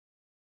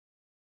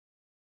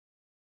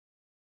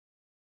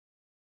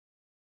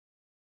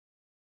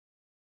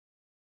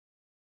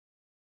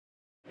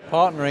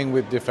Partnering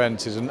with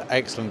Defence is an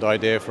excellent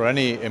idea for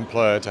any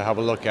employer to have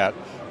a look at,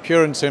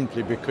 pure and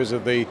simply because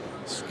of the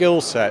skill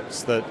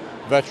sets that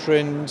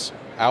veterans,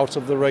 out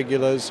of the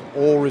regulars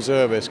or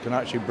reservists can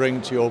actually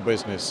bring to your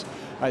business.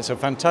 It's a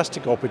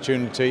fantastic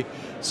opportunity.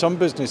 Some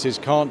businesses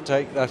can't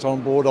take that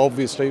on board,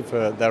 obviously,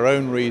 for their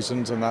own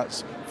reasons, and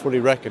that's fully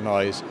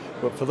recognised.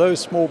 But for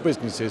those small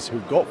businesses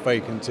who've got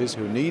vacancies,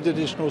 who need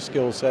additional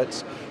skill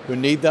sets, who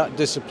need that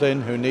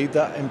discipline, who need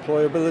that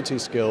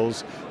employability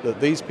skills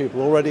that these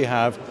people already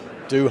have,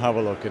 do have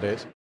a look at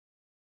it.